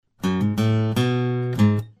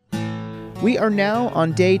We are now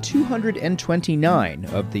on day 229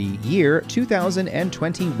 of the year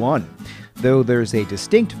 2021, though there's a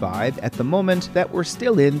distinct vibe at the moment that we're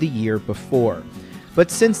still in the year before. But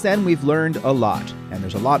since then, we've learned a lot, and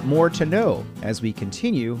there's a lot more to know as we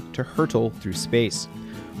continue to hurtle through space.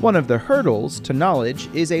 One of the hurdles to knowledge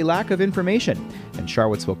is a lack of information, and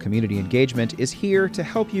Charlottesville Community Engagement is here to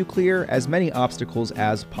help you clear as many obstacles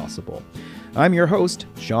as possible. I'm your host,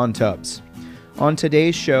 Sean Tubbs. On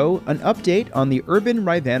today's show, an update on the Urban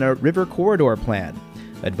Rivanna River Corridor Plan,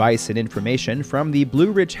 advice and information from the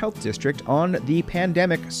Blue Ridge Health District on the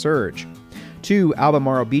pandemic surge. 2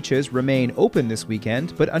 Albemarle beaches remain open this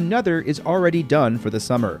weekend, but another is already done for the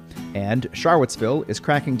summer. And Charlottesville is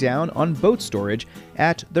cracking down on boat storage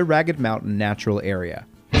at the Ragged Mountain Natural Area.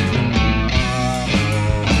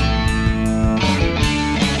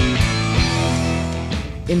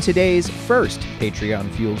 In today's first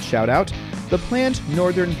Patreon-fueled shout-out, the Plant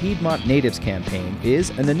Northern Piedmont Natives campaign is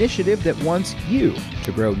an initiative that wants you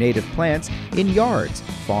to grow native plants in yards,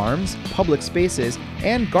 farms, public spaces,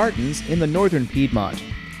 and gardens in the northern Piedmont.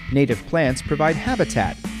 Native plants provide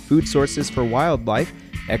habitat, food sources for wildlife,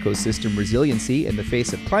 ecosystem resiliency in the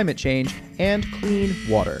face of climate change, and clean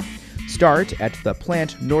water. Start at the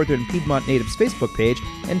Plant Northern Piedmont Natives Facebook page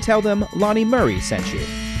and tell them Lonnie Murray sent you.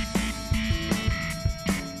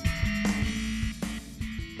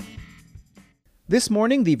 This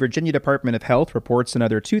morning, the Virginia Department of Health reports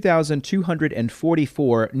another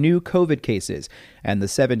 2,244 new COVID cases, and the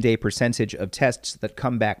 7-day percentage of tests that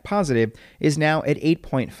come back positive is now at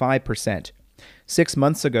 8.5%. 6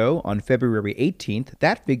 months ago, on February 18th,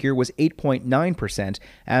 that figure was 8.9%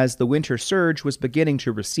 as the winter surge was beginning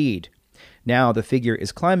to recede. Now the figure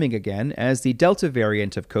is climbing again as the Delta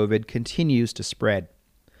variant of COVID continues to spread.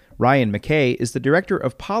 Ryan McKay is the Director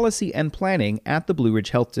of Policy and Planning at the Blue Ridge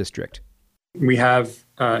Health District. We have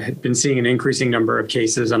been seeing an increasing number of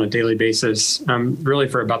cases on a daily basis, really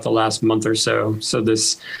for about the last month or so. So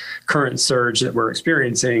this current surge that we're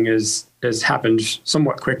experiencing has happened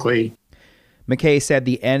somewhat quickly. McKay said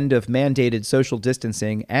the end of mandated social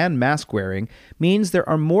distancing and mask wearing means there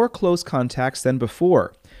are more close contacts than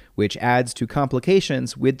before, which adds to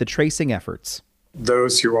complications with the tracing efforts.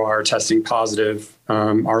 Those who are testing positive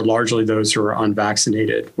are largely those who are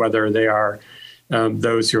unvaccinated, whether they are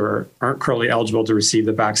those who aren't currently eligible to receive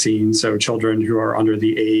the vaccine, so children who are under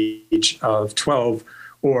the age of 12,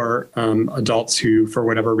 or adults who, for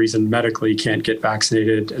whatever reason, medically can't get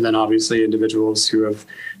vaccinated, and then obviously individuals who have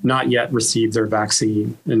not yet received their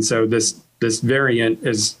vaccine. And so this variant,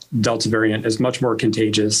 Delta variant, is much more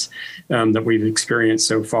contagious that we've experienced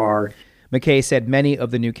so far. McKay said many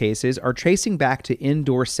of the new cases are tracing back to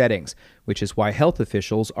indoor settings, which is why health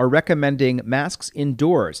officials are recommending masks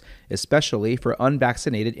indoors, especially for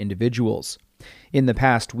unvaccinated individuals. In the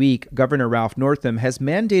past week, Governor Ralph Northam has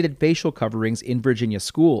mandated facial coverings in Virginia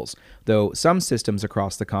schools, though some systems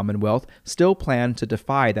across the Commonwealth still plan to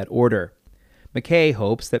defy that order. McKay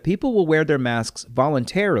hopes that people will wear their masks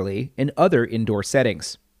voluntarily in other indoor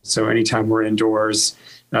settings. So anytime we're indoors,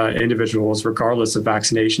 individuals, regardless of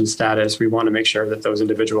vaccination status, we want to make sure that those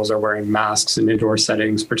individuals are wearing masks in indoor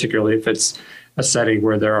settings, particularly if it's a setting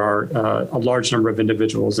where there are a large number of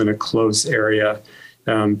individuals in a close area,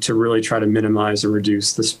 to really try to minimize or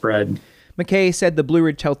reduce the spread. McKay said the Blue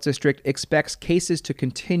Ridge Health District expects cases to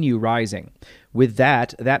continue rising. With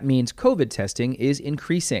that means COVID testing is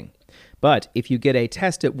increasing. But if you get a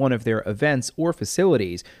test at one of their events or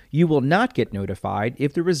facilities, you will not get notified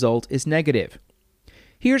if the result is negative.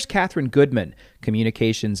 Here's Catherine Goodman,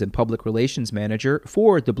 Communications and Public Relations Manager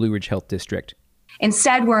for the Blue Ridge Health District.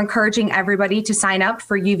 Instead, we're encouraging everybody to sign up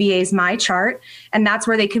for UVA's MyChart, and that's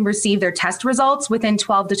where they can receive their test results within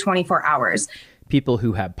 12 to 24 hours. People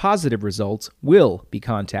who have positive results will be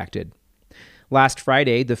contacted. Last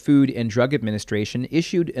Friday, the Food and Drug Administration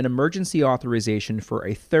issued an emergency authorization for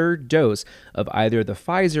a third dose of either the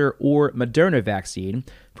Pfizer or Moderna vaccine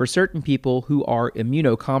for certain people who are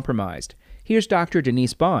immunocompromised. Here's Dr.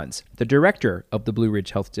 Denise Bonds, the director of the Blue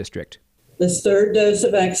Ridge Health District. This third dose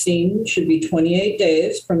of vaccine should be 28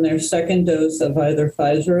 days from their second dose of either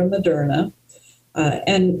Pfizer or Moderna.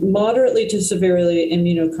 And moderately to severely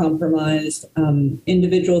immunocompromised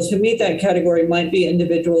individuals who meet that category might be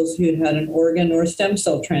individuals who had an organ or stem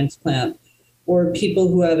cell transplant, or people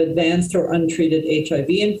who have advanced or untreated HIV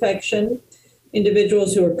infection,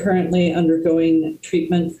 individuals who are currently undergoing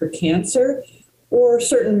treatment for cancer, or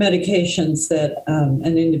certain medications that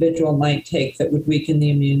an individual might take that would weaken the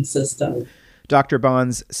immune system. Dr.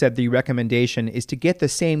 Bonds said the recommendation is to get the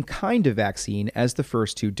same kind of vaccine as the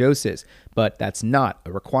first 2 doses, but that's not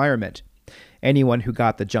a requirement. Anyone who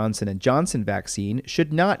got the Johnson & Johnson vaccine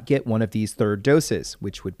should not get one of these third doses,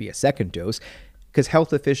 which would be a second dose, because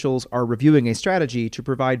health officials are reviewing a strategy to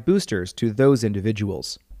provide boosters to those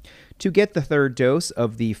individuals. To get the third dose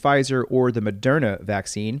of the Pfizer or the Moderna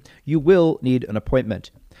vaccine, you will need an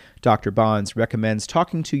appointment. Dr. Bonds recommends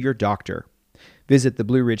talking to your doctor. Visit the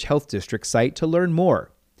Blue Ridge Health District site to learn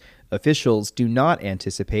more. Officials do not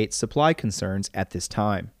anticipate supply concerns at this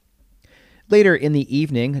time. Later in the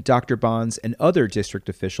evening, Dr. Bonds and other district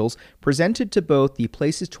officials presented to both the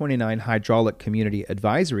Places 29 Hydraulic Community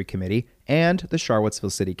Advisory Committee and the Charlottesville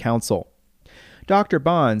City Council. Dr.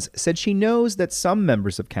 Bonds said she knows that some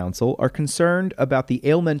members of council are concerned about the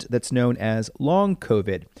ailment that's known as long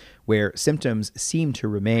COVID, where symptoms seem to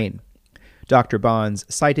remain. Dr. Bonds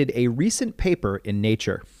cited a recent paper in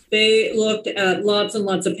Nature. They looked at lots and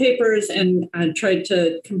lots of papers and tried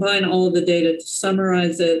to combine all of the data to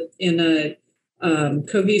summarize it in a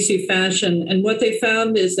cohesive fashion. And what they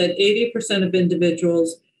found is that 80% of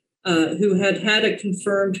individuals who had a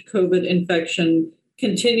confirmed COVID infection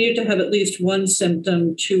continued to have at least one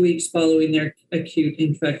symptom 2 weeks following their acute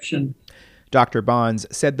infection. Dr. Bonds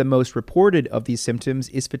said the most reported of these symptoms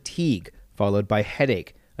is fatigue, followed by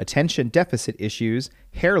headache, attention deficit issues,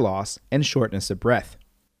 hair loss, and shortness of breath.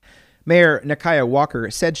 Mayor Nakaya Walker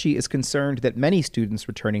said she is concerned that many students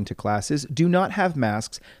returning to classes do not have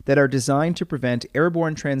masks that are designed to prevent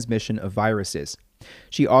airborne transmission of viruses.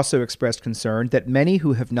 She also expressed concern that many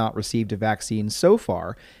who have not received a vaccine so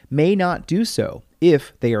far may not do so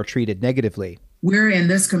if they are treated negatively. We're in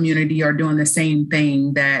this community are doing the same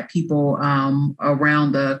thing that people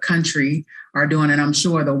around the country are doing, and I'm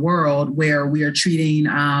sure the world, where we are treating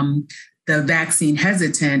the vaccine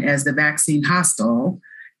hesitant as the vaccine hostile,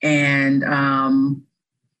 and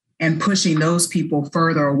pushing those people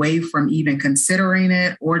further away from even considering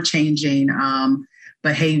it or changing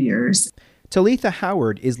behaviors. Talitha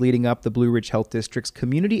Howard is leading up the Blue Ridge Health District's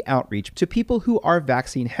community outreach to people who are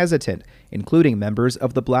vaccine hesitant, including members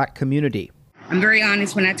of the Black community. I'm very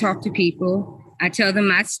honest when I talk to people. I tell them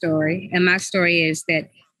my story, and my story is that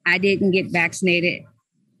I didn't get vaccinated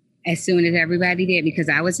as soon as everybody did because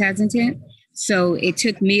I was hesitant. So it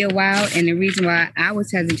took me a while, and the reason why I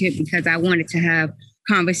was hesitant because I wanted to have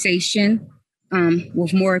conversation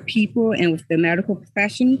with more people and with the medical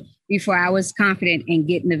profession before I was confident in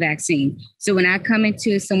getting the vaccine. So when I come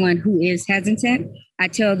into someone who is hesitant, I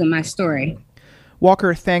tell them my story.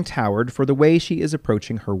 Walker thanked Howard for the way she is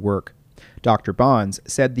approaching her work. Dr. Bonds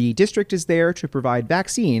said the district is there to provide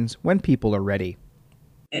vaccines when people are ready.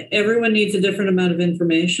 Everyone needs a different amount of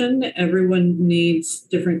information. Everyone needs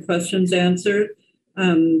different questions answered.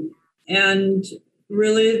 And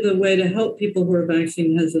really the way to help people who are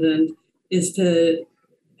vaccine hesitant is to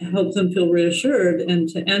help them feel reassured and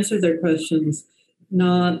to answer their questions,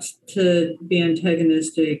 not to be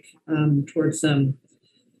antagonistic towards them.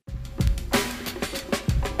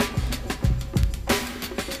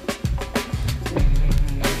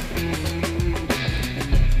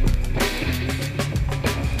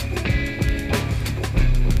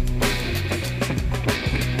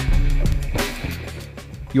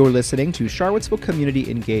 You're listening to Charlottesville Community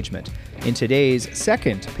Engagement. In today's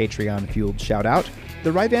second Patreon-fueled shout-out,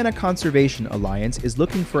 the Rivanna Conservation Alliance is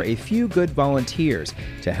looking for a few good volunteers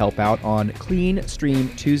to help out on Clean Stream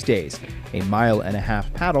Tuesdays, a 1.5 mile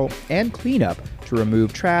paddle and cleanup to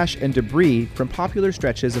remove trash and debris from popular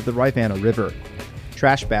stretches of the Rivanna River.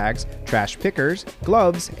 Trash bags, trash pickers,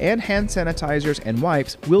 gloves, and hand sanitizers and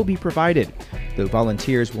wipes will be provided, though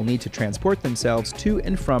volunteers will need to transport themselves to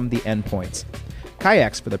and from the endpoints.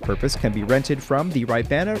 Kayaks for the purpose can be rented from the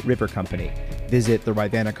Rivanna River Company. Visit the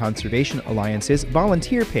Rivanna Conservation Alliance's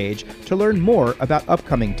volunteer page to learn more about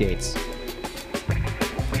upcoming dates.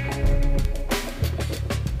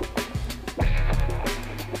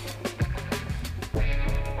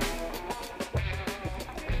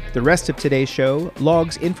 The rest of today's show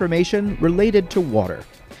logs information related to water.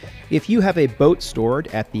 If you have a boat stored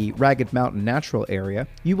at the Ragged Mountain Natural Area,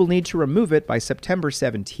 you will need to remove it by September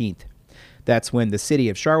 17th. That's when the city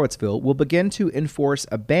of Charlottesville will begin to enforce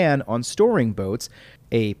a ban on storing boats,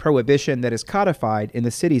 a prohibition that is codified in the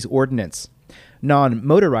city's ordinance.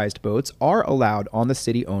 Non-motorized boats are allowed on the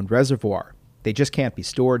city-owned reservoir. They just can't be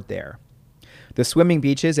stored there. The swimming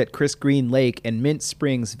beaches at Chris Green Lake and Mint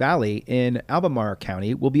Springs Valley in Albemarle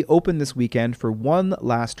County will be open this weekend for one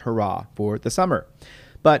last hurrah for the summer.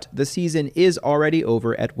 But the season is already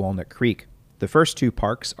over at Walnut Creek. The first two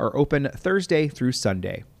parks are open Thursday through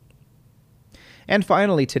Sunday. And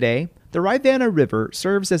finally today, the Rivanna River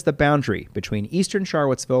serves as the boundary between eastern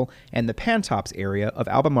Charlottesville and the Pantops area of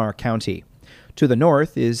Albemarle County. To the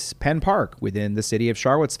north is Penn Park within the city of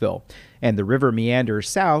Charlottesville, and the river meanders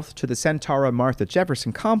south to the Centara Martha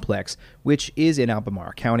Jefferson complex, which is in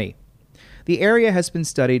Albemarle County. The area has been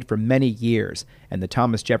studied for many years, and the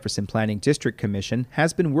Thomas Jefferson Planning District Commission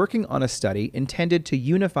has been working on a study intended to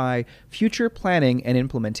unify future planning and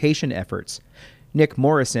implementation efforts. Nick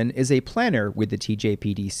Morrison is a planner with the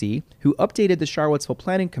TJPDC who updated the Charlottesville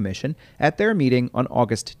Planning Commission at their meeting on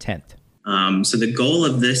August 10th. So the goal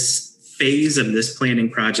of this phase of this planning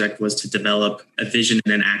project was to develop a vision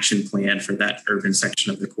and an action plan for that urban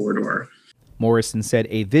section of the corridor. Morrison said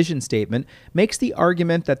a vision statement makes the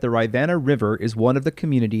argument that the Rivanna River is one of the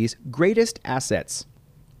community's greatest assets.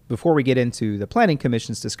 Before we get into the Planning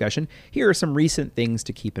Commission's discussion, here are some recent things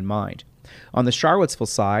to keep in mind. On the Charlottesville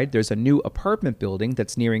side, there's a new apartment building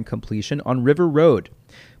that's nearing completion on River Road.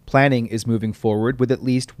 Planning is moving forward with at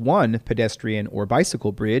least one pedestrian or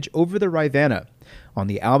bicycle bridge over the Rivanna. On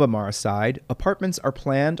the Albemarle side, apartments are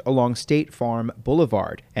planned along State Farm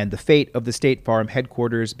Boulevard, and the fate of the State Farm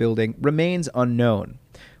headquarters building remains unknown.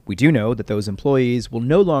 We do know that those employees will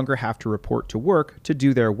no longer have to report to work to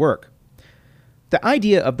do their work. The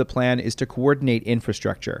idea of the plan is to coordinate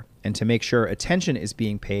infrastructure and to make sure attention is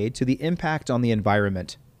being paid to the impact on the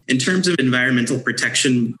environment. In terms of environmental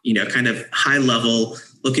protection, kind of high level,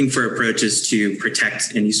 looking for approaches to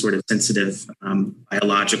protect any sort of sensitive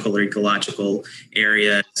biological or ecological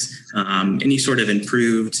areas, any sort of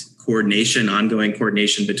improved coordination, ongoing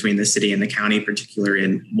coordination between the city and the county, particularly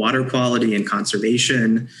in water quality and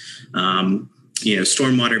conservation,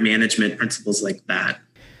 stormwater management, principles like that.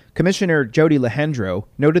 Commissioner Jody Lehendro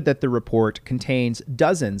noted that the report contains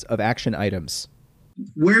dozens of action items.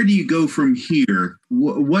 Where do you go from here?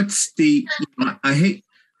 What's the,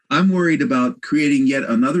 I'm worried about creating yet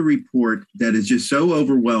another report that is just so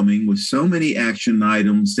overwhelming with so many action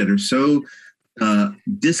items that are so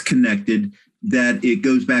disconnected that it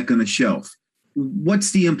goes back on the shelf.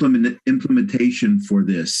 What's the implementation for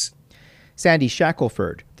this? Sandy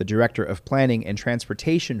Shackelford, the Director of Planning and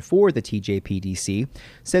Transportation for the TJPDC,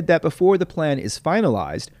 said that before the plan is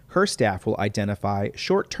finalized, her staff will identify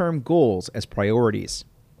short-term goals as priorities.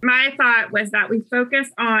 My thought was that we focus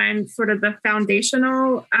on sort of the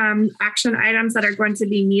foundational action items that are going to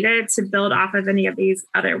be needed to build off of any of these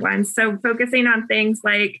other ones. So focusing on things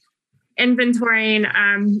like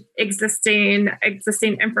inventorying existing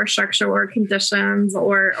infrastructure or conditions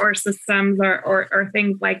or systems or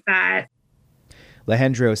things like that.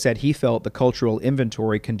 Lehendro said he felt the cultural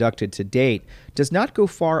inventory conducted to date does not go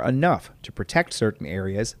far enough to protect certain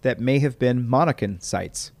areas that may have been Monacan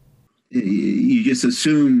sites. You just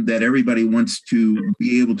assume that everybody wants to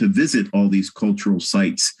be able to visit all these cultural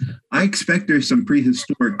sites. I expect there's some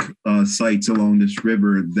prehistoric sites along this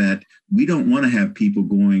river that we don't want to have people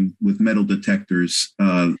going with metal detectors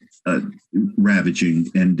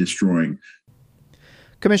ravaging and destroying.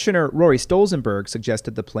 Commissioner Rory Stolzenberg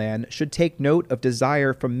suggested the plan should take note of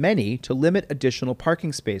desire from many to limit additional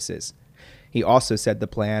parking spaces. He also said the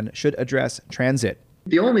plan should address transit.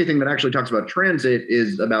 The only thing that actually talks about transit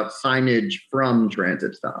is about signage from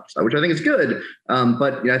transit stops, which I think is good.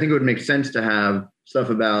 But I think it would make sense to have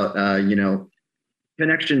stuff about,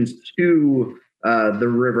 connections to the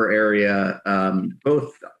river area,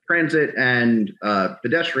 both transit and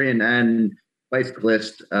pedestrian and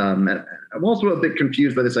bicyclist. I'm also a bit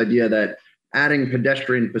confused by this idea that adding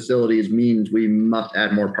pedestrian facilities means we must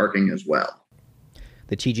add more parking as well.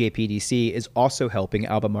 The TJPDC is also helping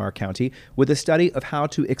Albemarle County with a study of how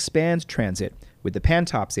to expand transit, with the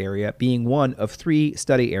Pantops area being one of 3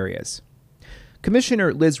 study areas.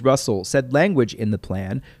 Commissioner Liz Russell said language in the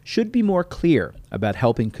plan should be more clear about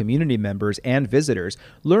helping community members and visitors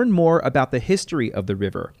learn more about the history of the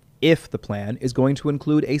river, if the plan is going to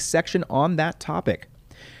include a section on that topic.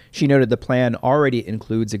 She noted the plan already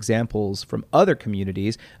includes examples from other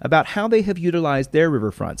communities about how they have utilized their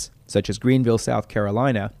riverfronts, such as Greenville, South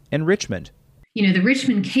Carolina, and Richmond. The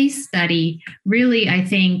Richmond case study really, I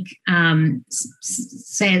think,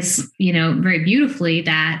 says, very beautifully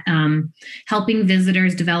that helping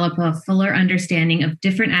visitors develop a fuller understanding of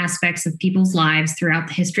different aspects of people's lives throughout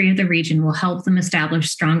the history of the region will help them establish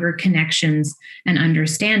stronger connections and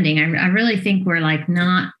understanding. I really think we're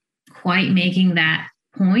not quite making that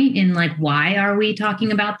point in why are we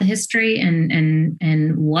talking about the history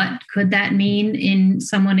and what could that mean in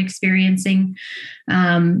someone experiencing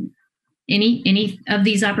any of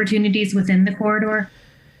these opportunities within the corridor?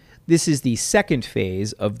 This is the second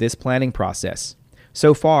phase of this planning process.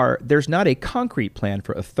 So far, there's not a concrete plan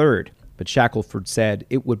for a third, but Shackelford said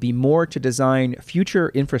it would be more to design future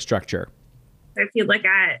infrastructure. If you look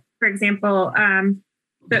at, for example,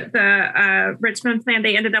 the Richmond plan,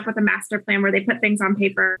 they ended up with a master plan where they put things on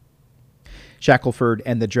paper. Shackelford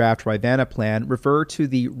and the draft Rivanna plan refer to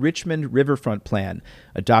the Richmond Riverfront Plan,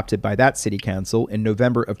 adopted by that city council in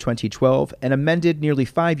November of 2012 and amended nearly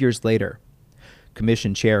 5 years later.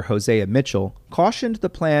 Commission Chair Hosea Mitchell cautioned the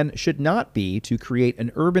plan should not be to create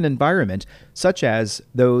an urban environment such as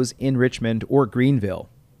those in Richmond or Greenville.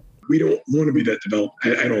 We don't want to be that developed,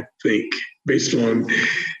 I don't think, based on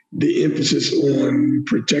the emphasis on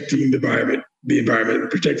protecting the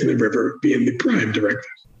environment, protecting the river being the prime directive.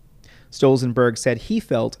 Stolzenberg said he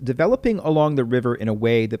felt developing along the river in a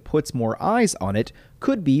way that puts more eyes on it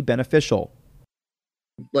could be beneficial.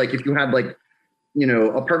 Like if you had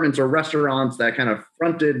apartments or restaurants that kind of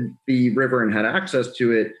fronted the river and had access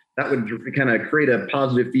to it, that would kind of create a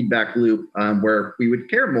positive feedback loop where we would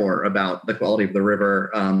care more about the quality of the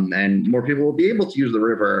river and more people will be able to use the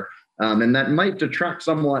river. And that might detract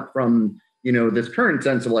somewhat from, this current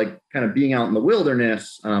sense of kind of being out in the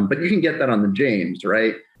wilderness. But you can get that on the James,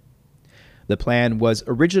 right? The plan was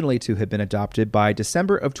originally to have been adopted by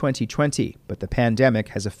December of 2020, but the pandemic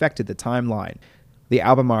has affected the timeline. The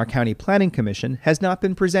Albemarle County Planning Commission has not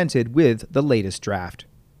been presented with the latest draft.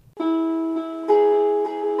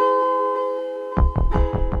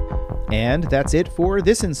 And that's it for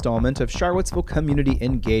this installment of Charlottesville Community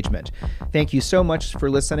Engagement. Thank you so much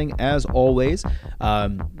for listening, as always.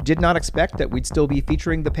 Did not expect that we'd still be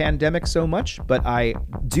featuring the pandemic so much, but I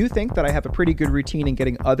do think that I have a pretty good routine in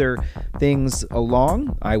getting other things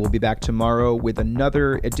along. I will be back tomorrow with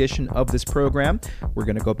another edition of this program. We're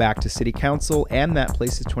going to go back to City Council and that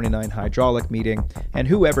Places 29 hydraulic meeting, and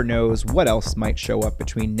whoever knows what else might show up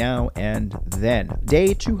between now and then.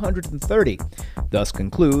 Day 230 thus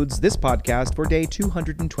concludes this podcast for day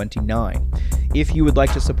 229. If you would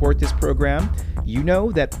like to support this program, you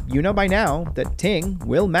know by now that Ting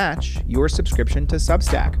will match your subscription to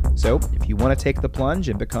Substack. So if you want to take the plunge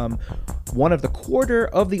and become one of the quarter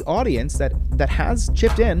of the audience that has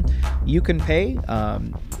chipped in, you can pay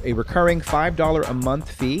a recurring $5 a month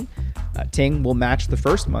fee. Ting will match the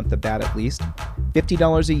first month of that at least.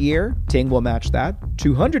 $50 a year, Ting will match that.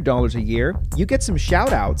 $200 a year, you get some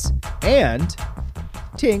shout outs, and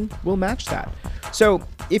Ting will match that. So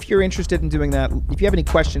if you're interested in doing that, if you have any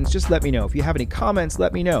questions, just let me know. If you have any comments,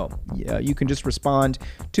 let me know. You can just respond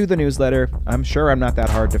to the newsletter. I'm sure I'm not that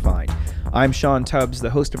hard to find. I'm Sean Tubbs, the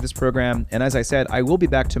host of this program, and as I said, I will be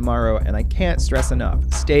back tomorrow, and I can't stress enough,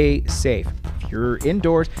 stay safe. If you're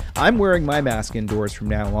indoors, I'm wearing my mask indoors from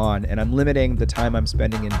now on, and I'm limiting the time I'm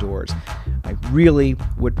spending indoors. I really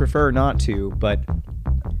would prefer not to, but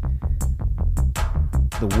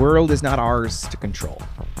the world is not ours to control.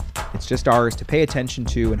 It's just ours to pay attention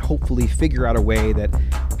to and hopefully figure out a way that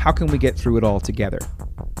how can we get through it all together?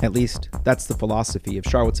 At least that's the philosophy of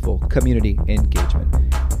Charlottesville Community Engagement.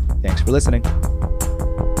 Thanks for listening.